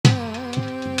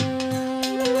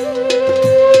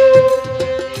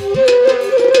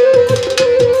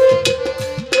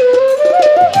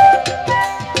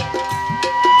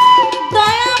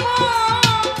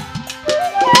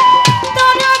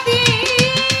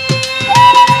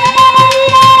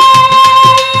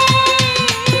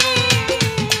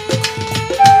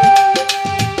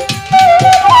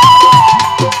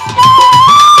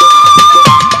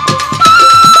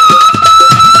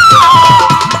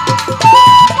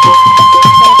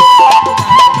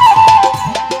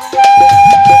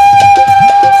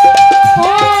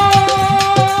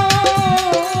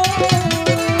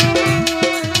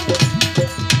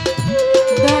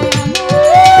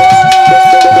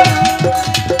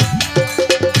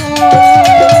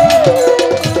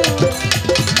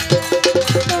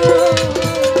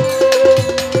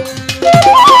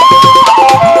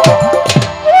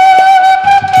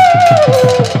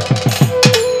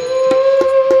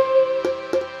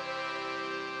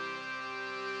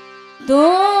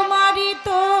তোমারি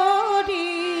তোরি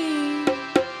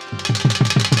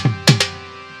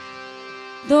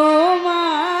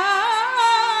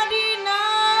তোমারি না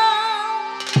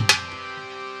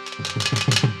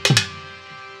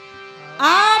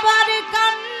আবার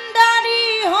কান্ডারি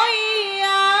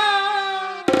হইয়া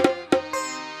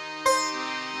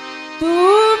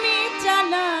তুমি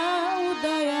চালাও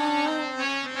দয়া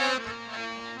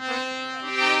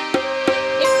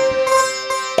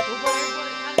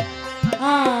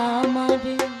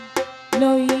আমারে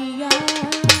লইয়া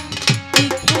কি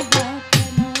খেলা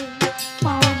খেলাও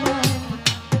পাওয়া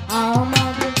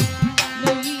আমারে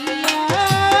লইয়া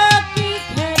কি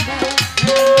খেলা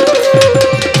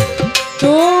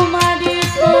তোমারি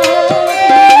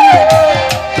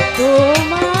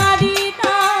তোমারি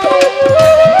নাও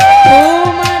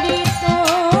তোমারি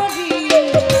তোরি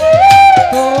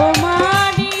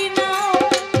তোমারি নাও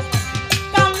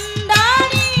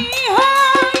কান্দারি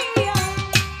হইয়া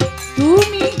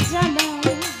তুমি জানাও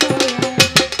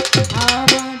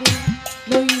আমারে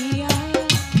লইয়া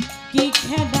কি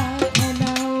খেলা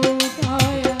খেলাও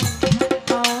দয়া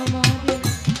আমারে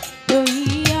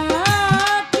লইয়া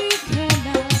কি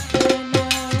খেলা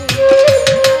খেলাও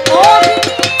ও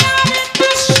দুনিয়ার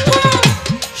কষ্ট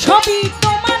সবই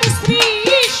তোমার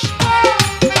সৃষ্ট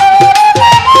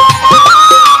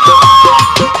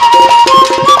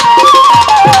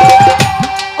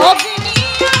ও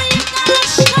দুনিয়ার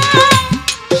কষ্ট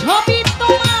সবই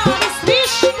তোমার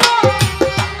সৃষ্ট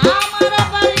আমার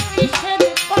আবার কিসের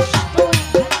কষ্ট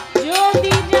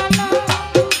যদি জানাও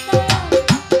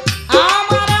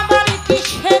আমার আবার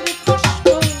কিসের কষ্ট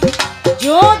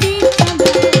যদি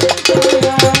জানাও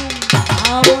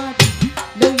আমার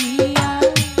লইয়া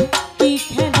কি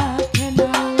খেলা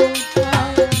খেলাও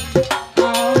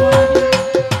আমার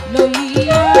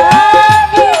লইয়া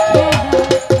কি খেলা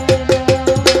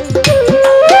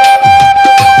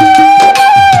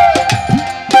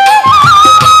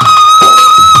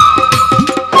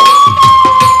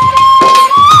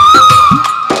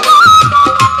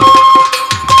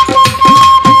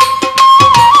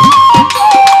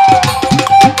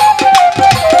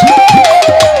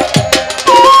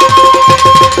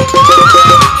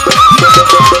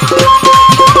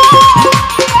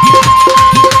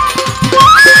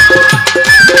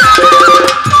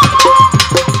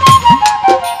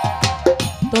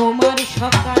তোমার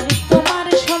সকাল তোমার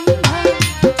সন্ধ্যা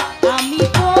আমি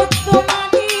তো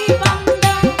তোমারই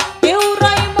বান্দা কেউ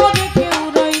রয় মরে কেউ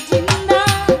রয় জিন্দা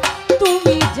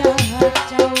তুমি যাহা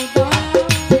চাও দয়া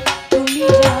তুমি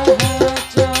যাহা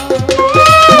চাও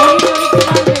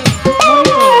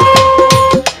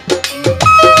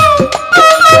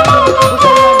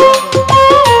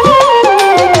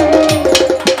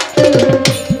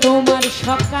তোমার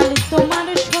সকাল তোমার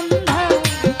সন্ধ্যা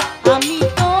আমি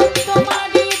তো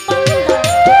তোমারই বান্দা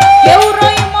কেউ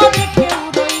রয় মরে কেউ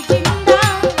রয় জিন্দা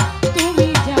তুমি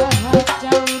যাহা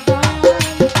চাও দয়া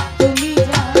তুমি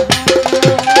যাহা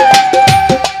চাও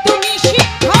তুমি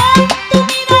শিক্ষক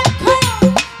তুমি রক্ষক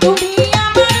তুমি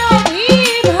আমার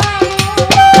অভিভাবক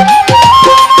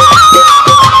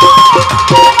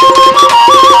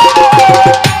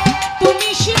তুমি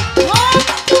শিক্ষক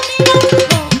তুমি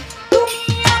রক্ষক তুমি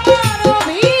আমার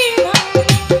অভিভাবক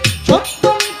সত্য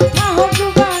মিথ্যা হোক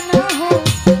বা না হোক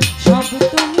সব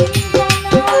তুমি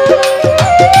বানাও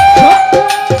সত্য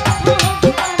মিথ্যা হোক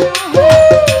বা না হোক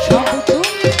সব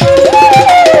তুমি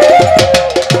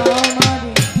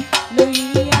আমারে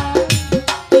লইয়া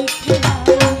কি খেলা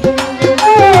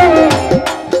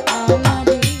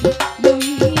আমারে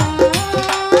লইয়া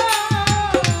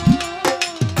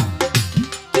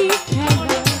কি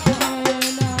খেলা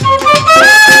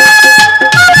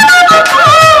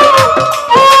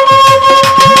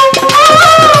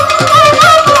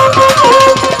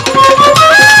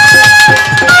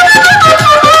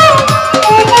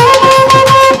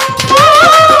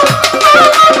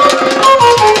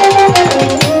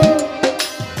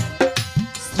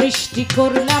সৃষ্টি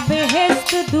করলা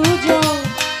বেহেশত দুজন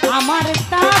আমার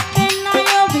তাতে